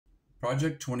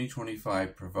Project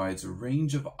 2025 provides a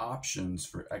range of options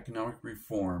for economic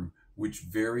reform which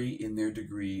vary in their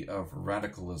degree of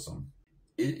radicalism.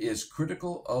 It is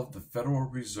critical of the Federal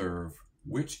Reserve,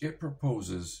 which it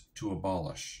proposes to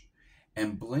abolish,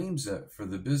 and blames it for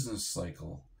the business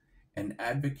cycle, and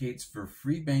advocates for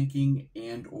free banking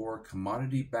and/or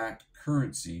commodity-backed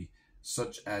currency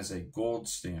such as a gold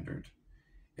standard.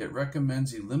 It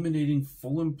recommends eliminating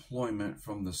full employment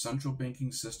from the central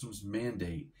banking system's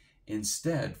mandate,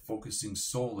 instead focusing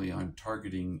solely on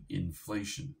targeting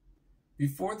inflation.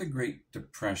 Before the Great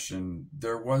Depression,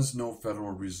 there was no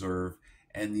Federal Reserve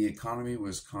and the economy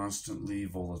was constantly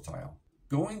volatile.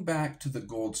 Going back to the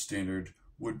gold standard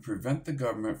would prevent the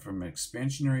government from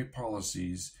expansionary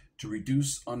policies to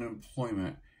reduce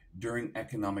unemployment during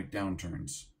economic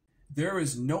downturns. There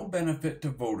is no benefit to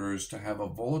voters to have a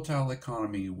volatile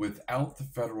economy without the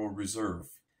Federal Reserve.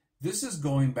 This is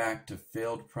going back to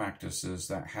failed practices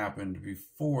that happened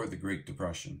before the Great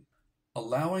Depression.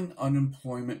 Allowing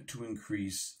unemployment to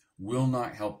increase will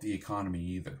not help the economy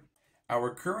either.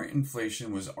 Our current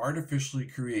inflation was artificially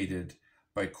created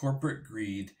by corporate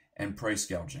greed and price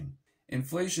gouging.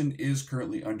 Inflation is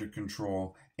currently under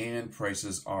control and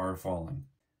prices are falling.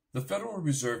 The Federal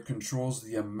Reserve controls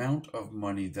the amount of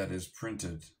money that is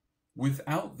printed.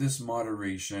 Without this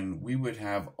moderation, we would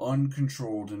have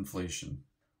uncontrolled inflation.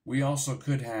 We also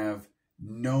could have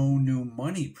no new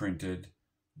money printed,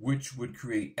 which would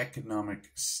create economic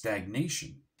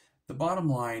stagnation. The bottom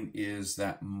line is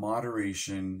that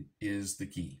moderation is the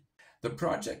key. The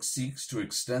project seeks to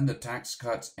extend the Tax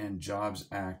Cuts and Jobs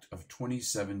Act of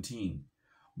 2017.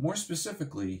 More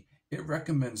specifically, it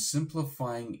recommends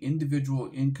simplifying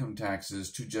individual income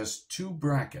taxes to just two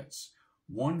brackets,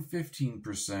 one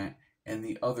 15% and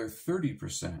the other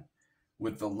 30%,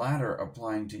 with the latter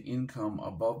applying to income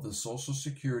above the Social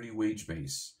Security wage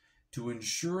base, to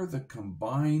ensure the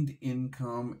combined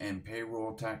income and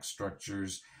payroll tax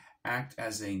structures act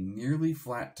as a nearly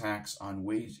flat tax on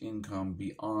wage income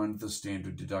beyond the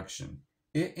standard deduction.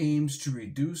 It aims to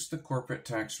reduce the corporate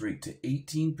tax rate to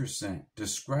 18%,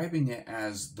 describing it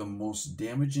as the most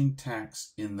damaging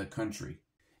tax in the country.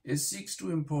 It seeks to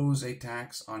impose a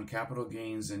tax on capital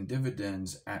gains and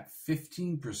dividends at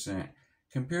 15%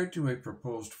 compared to a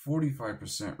proposed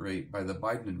 45% rate by the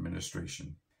Biden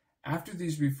administration. After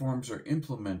these reforms are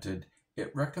implemented,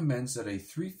 it recommends that a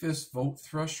 3/5 vote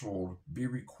threshold be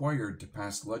required to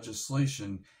pass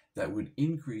legislation that would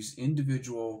increase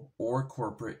individual or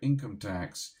corporate income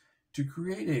tax to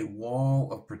create a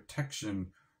wall of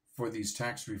protection for these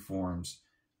tax reforms,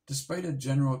 despite a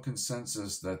general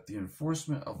consensus that the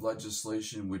enforcement of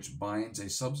legislation which binds a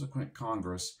subsequent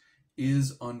Congress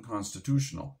is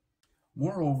unconstitutional.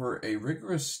 Moreover, a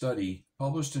rigorous study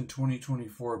published in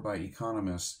 2024 by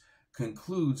economists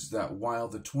concludes that while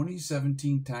the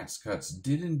 2017 tax cuts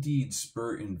did indeed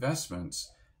spur investments,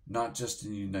 not just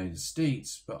in the United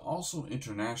States, but also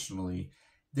internationally,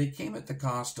 they came at the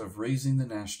cost of raising the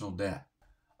national debt.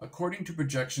 According to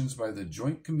projections by the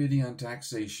Joint Committee on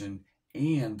Taxation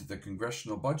and the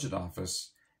Congressional Budget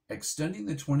Office, extending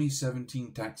the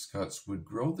 2017 tax cuts would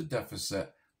grow the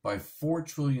deficit by $4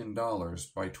 trillion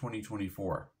by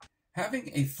 2024.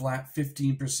 Having a flat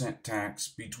 15% tax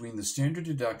between the standard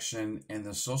deduction and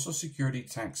the Social Security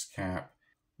tax cap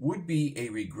would be a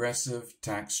regressive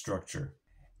tax structure.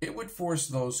 It would force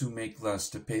those who make less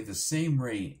to pay the same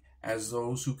rate as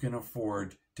those who can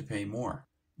afford to pay more.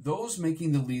 Those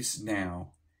making the least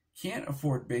now can't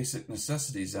afford basic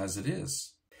necessities as it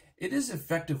is. It is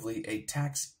effectively a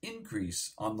tax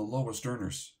increase on the lowest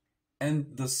earners.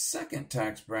 And the second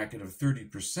tax bracket of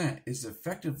 30% is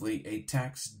effectively a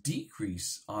tax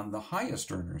decrease on the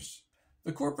highest earners.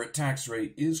 The corporate tax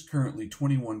rate is currently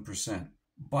 21%.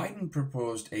 Biden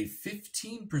proposed a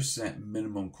 15%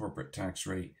 minimum corporate tax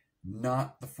rate,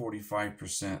 not the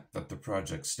 45% that the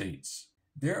project states.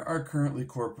 There are currently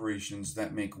corporations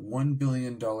that make $1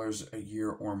 billion a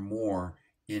year or more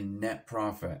in net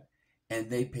profit, and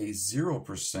they pay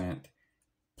 0%,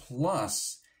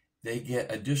 plus they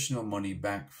get additional money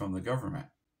back from the government.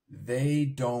 They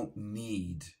don't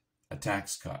need a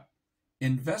tax cut.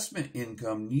 Investment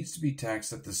income needs to be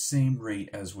taxed at the same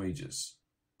rate as wages.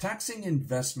 Taxing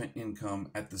investment income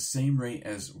at the same rate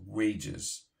as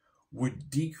wages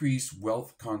would decrease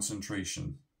wealth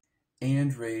concentration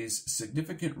and raise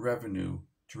significant revenue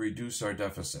to reduce our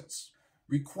deficits.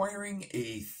 Requiring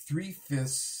a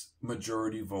 3/5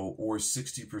 majority vote or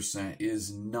 60%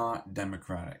 is not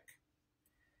democratic.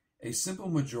 A simple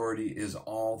majority is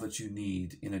all that you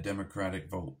need in a democratic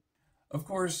vote. Of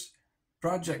course,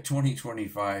 Project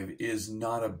 2025 is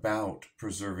not about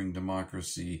preserving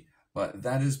democracy, but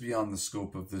that is beyond the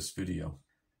scope of this video.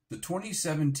 The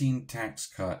 2017 tax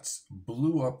cuts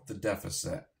blew up the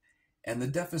deficit, and the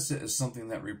deficit is something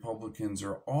that Republicans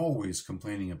are always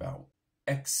complaining about.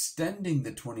 Extending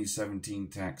the 2017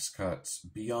 tax cuts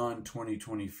beyond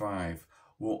 2025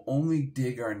 will only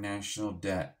dig our national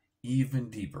debt even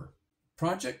deeper.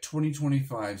 Project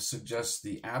 2025 suggests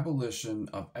the abolition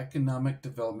of Economic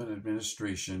Development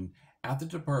Administration at the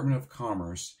Department of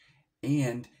Commerce,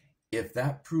 and if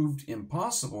that proved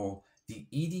impossible, the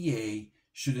EDA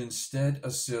should instead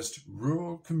assist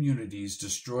rural communities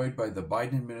destroyed by the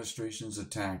Biden administration's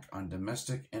attack on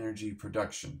domestic energy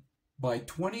production. By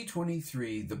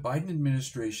 2023, the Biden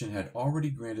administration had already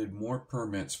granted more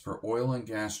permits for oil and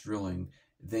gas drilling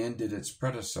than did its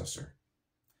predecessor.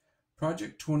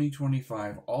 Project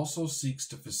 2025 also seeks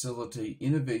to facilitate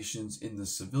innovations in the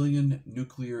civilian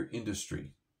nuclear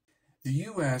industry. The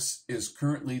U.S. is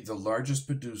currently the largest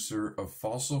producer of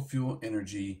fossil fuel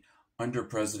energy under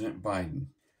President Biden.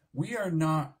 We are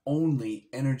not only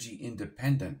energy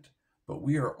independent, but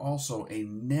we are also a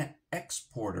net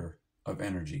exporter of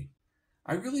energy.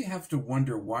 I really have to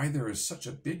wonder why there is such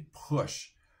a big push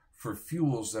for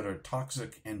fuels that are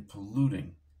toxic and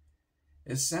polluting.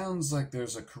 It sounds like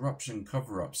there's a corruption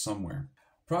cover-up somewhere.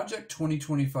 Project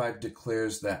 2025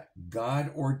 declares that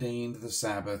God ordained the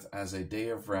Sabbath as a day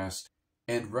of rest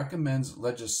and recommends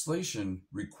legislation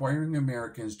requiring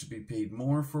Americans to be paid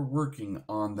more for working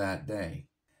on that day.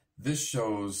 This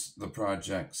shows the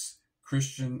project's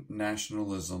Christian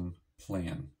nationalism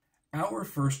plan. Our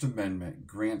First Amendment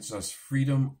grants us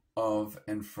freedom of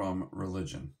and from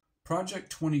religion. Project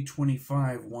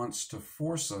 2025 wants to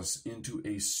force us into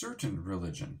a certain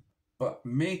religion. But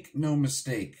make no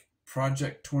mistake,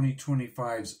 Project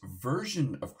 2025's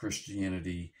version of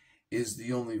Christianity is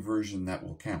the only version that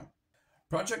will count.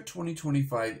 Project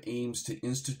 2025 aims to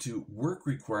institute work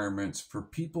requirements for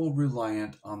people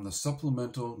reliant on the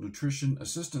Supplemental Nutrition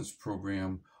Assistance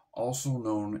Program, also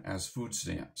known as food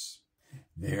stamps.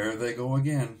 There they go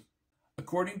again.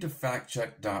 According to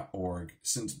factcheck.org,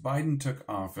 since Biden took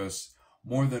office,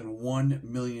 more than 1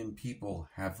 million people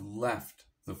have left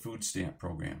the food stamp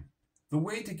program. The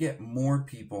way to get more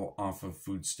people off of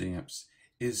food stamps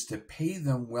is to pay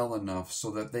them well enough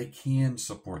so that they can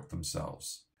support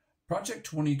themselves. Project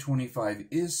 2025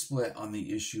 is split on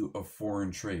the issue of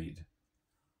foreign trade.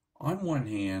 On one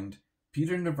hand,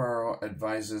 Peter Navarro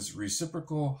advises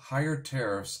reciprocal higher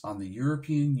tariffs on the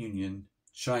European Union,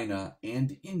 China,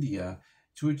 and India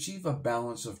to achieve a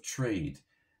balance of trade,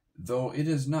 though it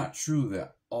is not true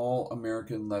that all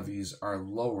American levies are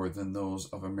lower than those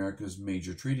of America's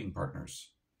major trading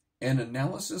partners. An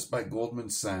analysis by Goldman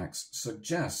Sachs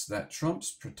suggests that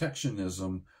Trump's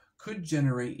protectionism could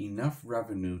generate enough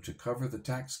revenue to cover the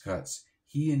tax cuts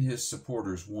he and his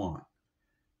supporters want.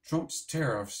 Trump's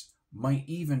tariffs might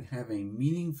even have a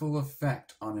meaningful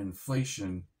effect on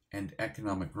inflation and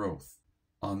economic growth.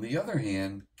 On the other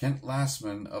hand, Kent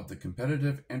Lastman of the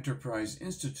Competitive Enterprise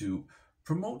Institute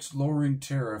promotes lowering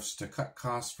tariffs to cut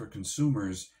costs for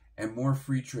consumers and more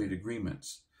free trade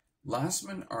agreements.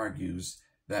 Lastman argues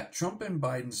that Trump and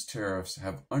Biden's tariffs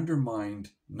have undermined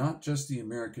not just the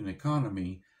American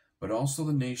economy, but also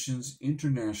the nation's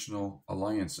international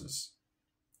alliances.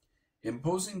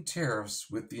 Imposing tariffs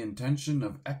with the intention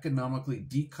of economically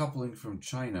decoupling from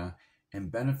China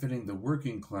and benefiting the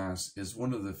working class is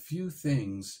one of the few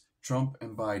things Trump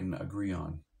and Biden agree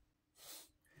on.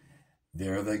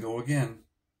 There they go again.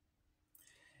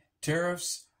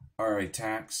 Tariffs are a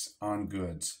tax on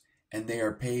goods, and they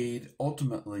are paid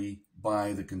ultimately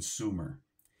by the consumer.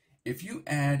 If you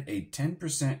add a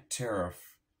 10%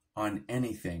 tariff on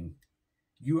anything,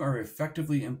 you are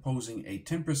effectively imposing a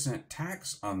 10%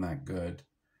 tax on that good,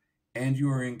 and you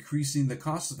are increasing the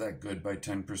cost of that good by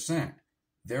 10%,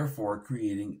 therefore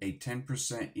creating a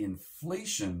 10%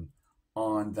 inflation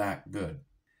on that good.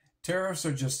 Tariffs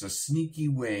are just a sneaky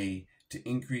way to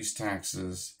increase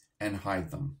taxes and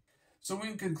hide them. So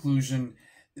in conclusion,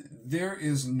 there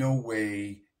is no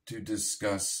way to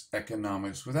discuss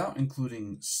economics without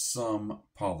including some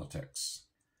politics.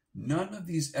 None of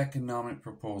these economic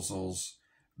proposals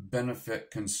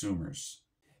benefit consumers.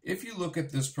 If you look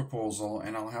at this proposal,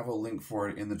 and I'll have a link for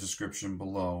it in the description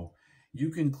below, you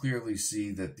can clearly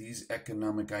see that these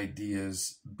economic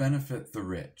ideas benefit the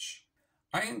rich.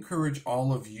 I encourage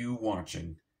all of you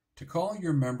watching to call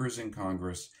your members in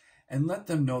Congress and let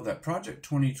them know that Project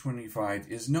 2025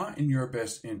 is not in your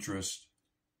best interest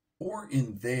or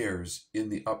in theirs in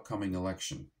the upcoming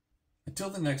election. Until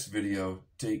the next video,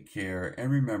 take care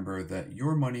and remember that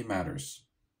your money matters.